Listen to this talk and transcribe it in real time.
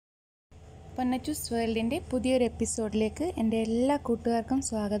പൊന്നച്ചൂസ് വേൾഡിൻ്റെ പുതിയൊരു എപ്പിസോഡിലേക്ക് എൻ്റെ എല്ലാ കൂട്ടുകാർക്കും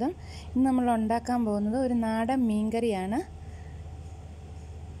സ്വാഗതം. ഇന്ന് നമ്മൾ ഉണ്ടാക്കാൻ പോകുന്നത് ഒരു നാടൻ മീൻകറിയാണ്.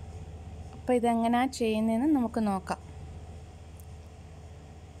 അപ്പോൾ ഇതെങ്ങനെയാണ് ചെയ്യുന്നതെന്ന് നമുക്ക് നോക്കാം.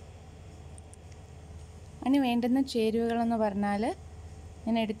 അതിന് വേണ്ടുന്ന ചേരുവകളെന്ന് പറഞ്ഞാൽ,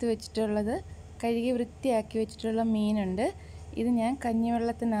 ഞാൻ എടുത്തു വെച്ചിട്ടുള്ളത് കഴുകി വൃത്തിയാക്കി വെച്ചിട്ടുള്ള മീനുണ്ട്. ഇത് ഞാൻ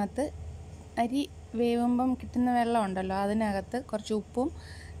കഞ്ഞിവെള്ളത്തിനകത്ത് അരി വേവുമ്പം കിട്ടുന്ന വെള്ളം ഉണ്ടല്ലോ, അതിനകത്ത് കുറച്ച് ഉപ്പും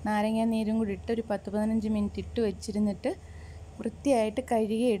നാരങ്ങ നീരും കൂടി ഇട്ട് ഒരു 10-15 മിനിറ്റ് ഇട്ട് വെച്ചിരുന്നിട്ട് വൃത്തിയായിട്ട്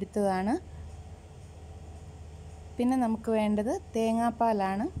കഴുകി എടുത്തതാണ്. പിന്നെ നമുക്ക് വേണ്ടത്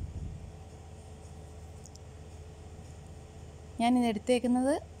തേങ്ങാപ്പാലാണ്. ഞാനിത്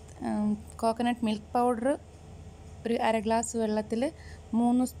എടുത്തേക്കുന്നത് കോക്കനട്ട് മിൽക്ക് പൗഡർ ഒരു 1/2 ഗ്ലാസ് വെള്ളത്തിൽ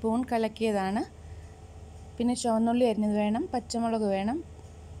 3 സ്പൂൺ കലക്കിയതാണ്. പിന്നെ ചുവന്നുള്ളി അരിഞ്ഞത് വേണം, പച്ചമുളക് വേണം,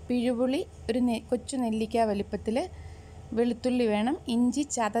 പിഴുപുളി ഒരു കൊച്ചു നെല്ലിക്ക വലിപ്പത്തിൽ, വെളുത്തുള്ളി വേണം, ഇഞ്ചി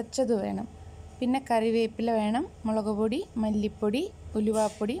ചതച്ചത് വേണം, പിന്നെ കറിവേപ്പില വേണം, മുളക് പൊടി, മല്ലിപ്പൊടി,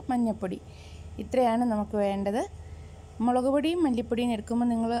 ഉലുവാപ്പൊടി, മഞ്ഞൾപ്പൊടി. ഇത്രയാണ് നമുക്ക് വേണ്ടത്. മുളക് പൊടിയും മല്ലിപ്പൊടിയും എടുക്കുമ്പോൾ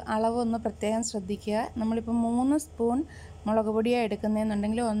നിങ്ങൾ അളവൊന്ന് പ്രത്യേകം ശ്രദ്ധിക്കുക. നമ്മളിപ്പോൾ 3 സ്പൂൺ മുളക് പൊടിയാണ്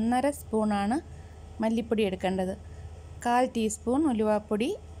എടുക്കുന്നതെന്നുണ്ടെങ്കിൽ 1.5 സ്പൂണാണ് മല്ലിപ്പൊടി എടുക്കേണ്ടത്. 1/4 ടീസ്പൂൺ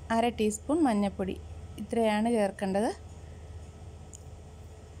ഉലുവാപ്പൊടി, 1/2 ടീസ്പൂൺ മഞ്ഞൾപ്പൊടി, ഇത്രയാണ് ചേർക്കേണ്ടത്.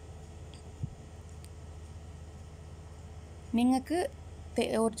 നിങ്ങൾക്ക്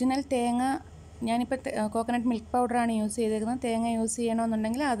ഒറിജിനൽ തേങ്ങ, ഞാനിപ്പോൾ കോക്കനട്ട് മിൽക്ക് പൗഡറാണ് യൂസ് ചെയ്തേക്കുന്നത്. തേങ്ങ യൂസ്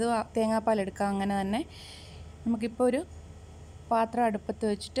ചെയ്യണമെന്നുണ്ടെങ്കിൽ അത് തേങ്ങാപ്പാൽ എടുക്കാം. അങ്ങനെ തന്നെ നമുക്കിപ്പോൾ ഒരു പാത്രം അടുപ്പത്ത്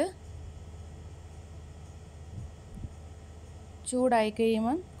വെച്ചിട്ട് ചൂടായി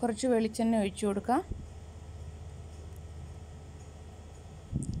കഴിയുമ്പം കുറച്ച് വെളിച്ചെണ്ണ ഒഴിച്ചു കൊടുക്കാം.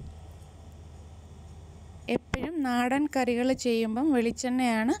 എപ്പോഴും നാടൻ കറികൾ ചെയ്യുമ്പം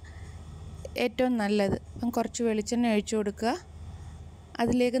വെളിച്ചെണ്ണയാണ് ഏറ്റവും നല്ലത്. അപ്പം കുറച്ച് വെളിച്ചെണ്ണ ഒഴിച്ചു കൊടുക്കുക.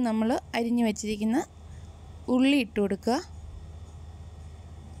 അതിലേക്ക് നമ്മൾ അരിഞ്ഞു വെച്ചിരിക്കുന്ന ഉള്ളി ഇട്ട് കൊടുക്കുക.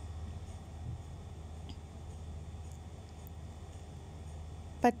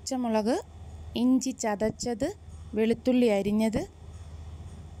 പച്ചമുളക്, ഇഞ്ചി ചതച്ചത്, വെളുത്തുള്ളി അരിഞ്ഞത്,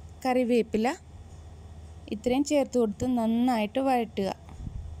 കറിവേപ്പില, ഇത്രയും ചേർത്ത് കൊടുത്ത് നന്നായിട്ട് വഴറ്റുക.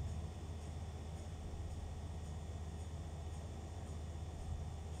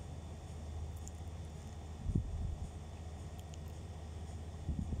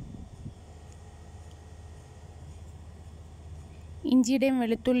 ഇഞ്ചിയുടെയും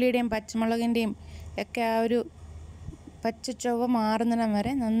വെളുത്തുള്ളിയുടെയും പച്ചമുളകിൻ്റെയും ഒക്കെ ആ ഒരു പച്ച ചുവ മാറുന്നിടം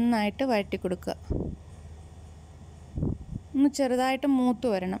വരെ നന്നായിട്ട് വഴറ്റി കൊടുക്കുക. ഒന്ന് ചെറുതായിട്ട് മൂത്ത്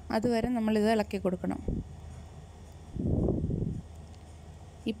വരണം, അതുവരെ നമ്മളിത് ഇളക്കി കൊടുക്കണം.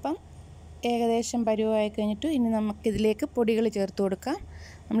 ഇപ്പം ഏകദേശം പരുവമായി കഴിഞ്ഞിട്ട് ഇനി നമുക്കിതിലേക്ക് പൊടികൾ ചേർത്ത് കൊടുക്കാം.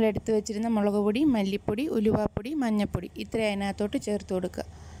 നമ്മൾ എടുത്ത് വെച്ചിരുന്ന മുളക് പൊടി, മല്ലിപ്പൊടി, ഉലുവാപ്പൊടി, മഞ്ഞൾപ്പൊടി, ഇത്ര അതിനകത്തോട്ട് ചേർത്ത് കൊടുക്കുക.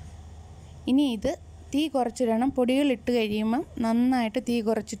 ഇനി ഇത് തീ കുറച്ചിടണം. പൊടികൾ ഇട്ട് കഴിയുമ്പം നന്നായിട്ട് തീ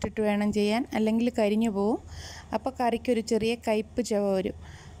കുറച്ചിട്ടിട്ട് വേണം ചെയ്യാൻ, അല്ലെങ്കിൽ കരിഞ്ഞു പോവും. അപ്പോൾ കറിക്കൊരു ചെറിയ കയ്പ്പ് ചുവ വരും.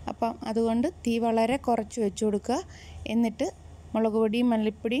 അപ്പം അതുകൊണ്ട് തീ വളരെ കുറച്ച് വെച്ച് കൊടുക്കുക. എന്നിട്ട് മുളക് പൊടിയും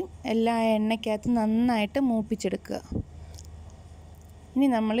മല്ലിപ്പൊടിയും എല്ലാ എണ്ണയ്ക്കകത്ത് നന്നായിട്ട് മൂപ്പിച്ചെടുക്കുക. ഇനി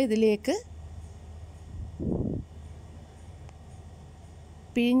നമ്മൾ ഇതിലേക്ക്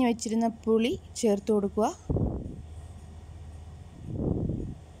പിഴിഞ്ഞ് വെച്ചിരുന്ന പുളി ചേർത്ത് കൊടുക്കുക.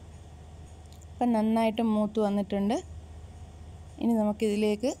 ഇപ്പം നന്നായിട്ട് മൂത്ത് വന്നിട്ടുണ്ട്. ഇനി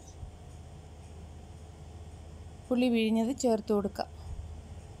നമുക്കിതിലേക്ക് പുളി പിഴിഞ്ഞത് ചേർത്ത് കൊടുക്കാം.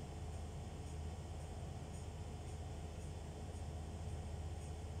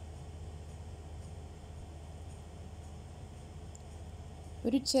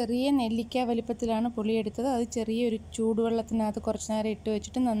 ഒരു ചെറിയ നെല്ലിക്ക വലിപ്പത്തിലാണ് പുളി എടുത്തത്. അത് ചെറിയൊരു ചൂടുവെള്ളത്തിനകത്ത് കുറച്ച് നേരം ഇട്ട്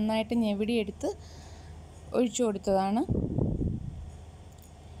വെച്ചിട്ട് നന്നായിട്ട് ഞെവിടിയെടുത്ത് ഒഴിച്ചു കൊടുത്തതാണ്.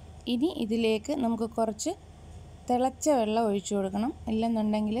 ഇനി ഇതിലേക്ക് നമുക്ക് കുറച്ച് തിളച്ച വെള്ളം ഒഴിച്ചു കൊടുക്കണം.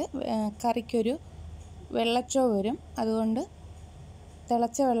 ഇല്ലെന്നുണ്ടെങ്കിൽ കറിക്കൊരു വെള്ളച്ചോ വരും. അതുകൊണ്ട്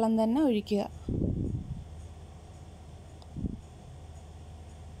തിളച്ച വെള്ളം തന്നെ ഒഴിക്കുക.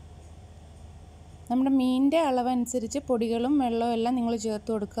 നമ്മുടെ മീനിൻ്റെ അളവനുസരിച്ച് പൊടികളും വെള്ളവും എല്ലാം നിങ്ങൾ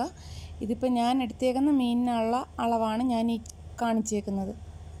ചേർത്ത് കൊടുക്കുക. ഇതിപ്പോൾ ഞാൻ എടുത്തേക്കുന്ന മീനിനുള്ള അളവാണ് ഞാൻ ഈ കാണിച്ചേക്കുന്നത്.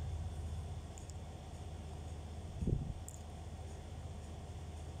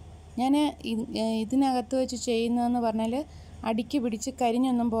 ഞാൻ ഇതിനകത്ത് വെച്ച് ചെയ്യുന്നതെന്ന് പറഞ്ഞാൽ അടിക്ക് പിടിച്ച്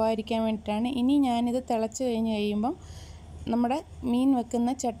കരിഞ്ഞൊന്നും പോകാതിരിക്കാൻ വേണ്ടിയിട്ടാണ്. ഇനി ഞാനിത് തിളച്ച് കഴിഞ്ഞ് കഴിയുമ്പം നമ്മുടെ മീൻ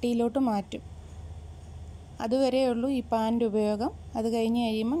വെക്കുന്ന ചട്ടിയിലോട്ട് മാറ്റും. അതുവരെ ഉള്ളൂ ഈ പാനിൻ്റെ ഉപയോഗം. അത് കഴിഞ്ഞ്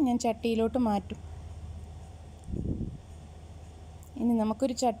കഴിയുമ്പം ഞാൻ ചട്ടിയിലോട്ട് മാറ്റും. ഇനി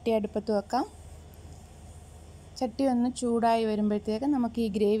നമുക്കൊരു ചട്ടി അടുപ്പത്ത് വെക്കാം. ചട്ടി ഒന്ന് ചൂടായി വരുമ്പോഴത്തേക്ക് നമുക്ക് ഈ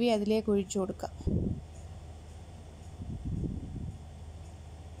ഗ്രേവി അതിലേക്ക് ഒഴിച്ചു കൊടുക്കാം.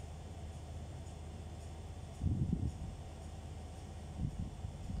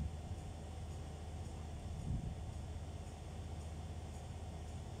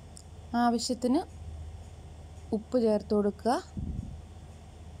 ആവശ്യത്തിന് ഉപ്പ് ചേർത്ത് കൊടുക്കുക.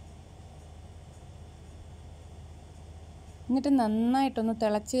 എന്നിട്ട് നന്നായിട്ടൊന്ന്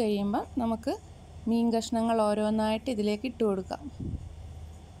തിളച്ച് കഴിയുമ്പോൾ നമുക്ക് മീൻ കഷ്ണങ്ങൾ ഓരോന്നായിട്ട് ഇതിലേക്ക് ഇട്ട് കൊടുക്കാം.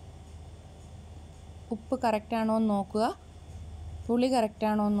 ഉപ്പ് കറക്റ്റാണോ എന്ന് നോക്കുക, പുളി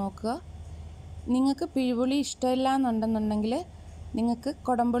കറക്റ്റാണോ എന്ന് നോക്കുക. നിങ്ങൾക്ക് പിഴുപുളി ഇഷ്ടമില്ല എന്നുണ്ടെന്നുണ്ടെങ്കിൽ നിങ്ങൾക്ക്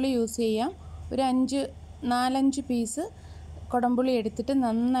കുടംപുളി യൂസ് ചെയ്യാം. ഒരു 4-5 പീസ് കുടംപുളി എടുത്തിട്ട്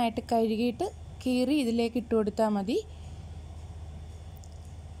നന്നായിട്ട് കഴുകിയിട്ട് കീറി ഇതിലേക്ക് ഇട്ട് കൊടുത്താൽ മതി.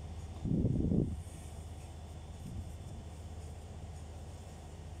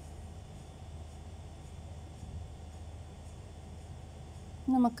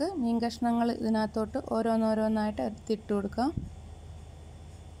 നമുക്ക് മീൻ കഷ്ണങ്ങൾ ഇതിനകത്തോട്ട് ഓരോന്നോരോന്നായിട്ട് എടുത്തിട്ട് കൊടുക്കാം.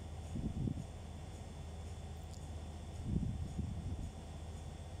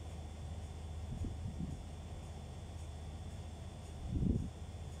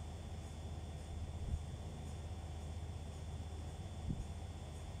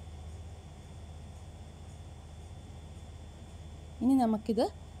 ഇനി നമുക്കിത്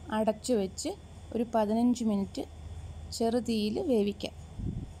അടച്ചു വെച്ച് ഒരു 15 മിനിറ്റ് ചെറുതീയിൽ വേവിക്കാം.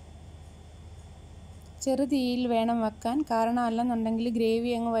 ചെറുതീയിൽ വേണം വെക്കാൻ, കാരണം അല്ലെന്നുണ്ടെങ്കിൽ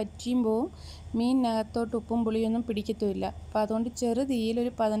ഗ്രേവി അങ്ങ് വറ്റിയും പോവും, മീനിനകത്തോട്ട് ഉപ്പും പുളിയൊന്നും പിടിക്കത്തുമില്ല. അപ്പോൾ അതുകൊണ്ട് ചെറുതീയിൽ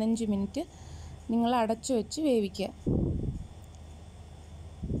ഒരു 15 മിനിറ്റ് നിങ്ങൾ അടച്ചു വെച്ച് വേവിക്കുക.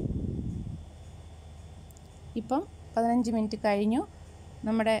 ഇപ്പം 15 മിനിറ്റ് കഴിഞ്ഞു.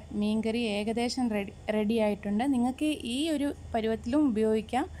 നമ്മുടെ മീൻകറി ഏകദേശം റെഡി ആയിട്ടുണ്ട്. നിങ്ങൾക്ക് ഈ ഒരു പരുവത്തിലും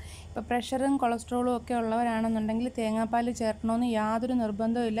ഉപയോഗിക്കാം. ഇപ്പോൾ പ്രഷറും കൊളസ്ട്രോളും ഒക്കെ ഉള്ളവരാണെന്നുണ്ടെങ്കിൽ തേങ്ങാപ്പാൽ ചേർക്കണമെന്ന് യാതൊരു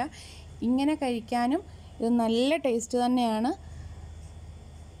നിർബന്ധവുമില്ല. ഇങ്ങനെ കഴിക്കാനും ഇത് നല്ല ടേസ്റ്റ് തന്നെയാണ്.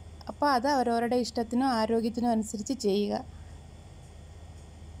 അപ്പോൾ അത് അവരവരുടെ ഇഷ്ടത്തിനും ആരോഗ്യത്തിനും അനുസരിച്ച് ചെയ്യുക.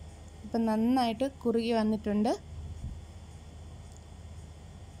 ഇപ്പം നന്നായിട്ട് കുറുകി വന്നിട്ടുണ്ട്.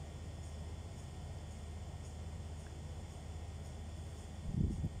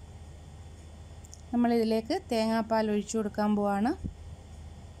 നമ്മളിതിലേക്ക് തേങ്ങാപ്പാൽ ഒഴിച്ചു കൊടുക്കാൻ പോവാണ്.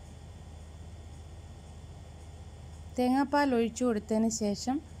 തേങ്ങാപ്പാൽ ഒഴിച്ചു കൊടുത്തതിന്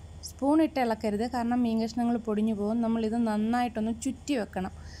ശേഷം സ്പൂണിട്ട് ഇളക്കരുത്, കാരണം മീൻ കഷ്ണങ്ങൾ പൊടിഞ്ഞു പോകും. നമ്മളിത് നന്നായിട്ടൊന്ന് ചുറ്റി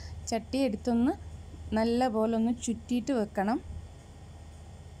വെക്കണം. ചട്ടി എടുത്തൊന്ന് നല്ല പോലെ ഒന്ന് ചുറ്റിയിട്ട് വെക്കണം.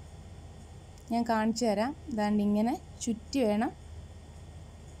 ഞാൻ കാണിച്ചു തരാം. ദാണ്ട് ഇങ്ങനെ ചുറ്റി വേണം.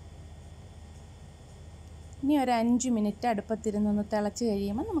 ഇനി ഒരു 5 മിനിറ്റ് അടുപ്പത്തിരുന്നൊന്ന് തിളച്ച്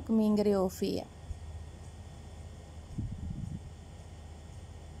കഴിയുമ്പോൾ നമുക്ക് മീൻകറി ഓഫ് ചെയ്യാം.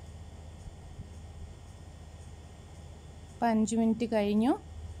 ഇപ്പോൾ 5 മിനിറ്റ് കഴിഞ്ഞു.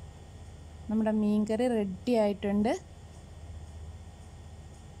 നമ്മുടെ മീൻകറി റെഡി ആയിട്ടുണ്ട്.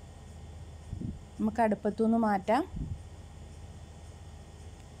 നമുക്ക് അടുപ്പത്തുനിന്ന് മാറ്റാം.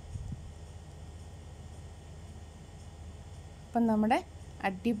 അപ്പം നമ്മുടെ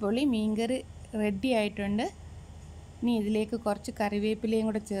അടിപൊളി മീൻകറി റെഡി ആയിട്ടുണ്ട്. ഇനി ഇതിലേക്ക് കുറച്ച് കറിവേപ്പിലയും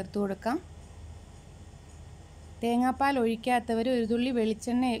കൂടെ ചേർത്ത് കൊടുക്കാം. തേങ്ങാപ്പാൽ ഒഴിക്കാത്തവർ ഒരു തുള്ളി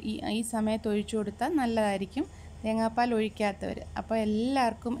വെളിച്ചെണ്ണ ഈ സമയത്ത് ഒഴിച്ചു കൊടുത്താൽ നല്ലതായിരിക്കും. തേങ്ങാപ്പാൽ ഒഴിക്കാത്തവർ. അപ്പോൾ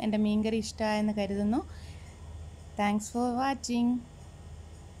എല്ലാവർക്കും എൻ്റെ മീൻകറി ഇഷ്ടമായെന്ന് കരുതുന്നു. Thanks for watching.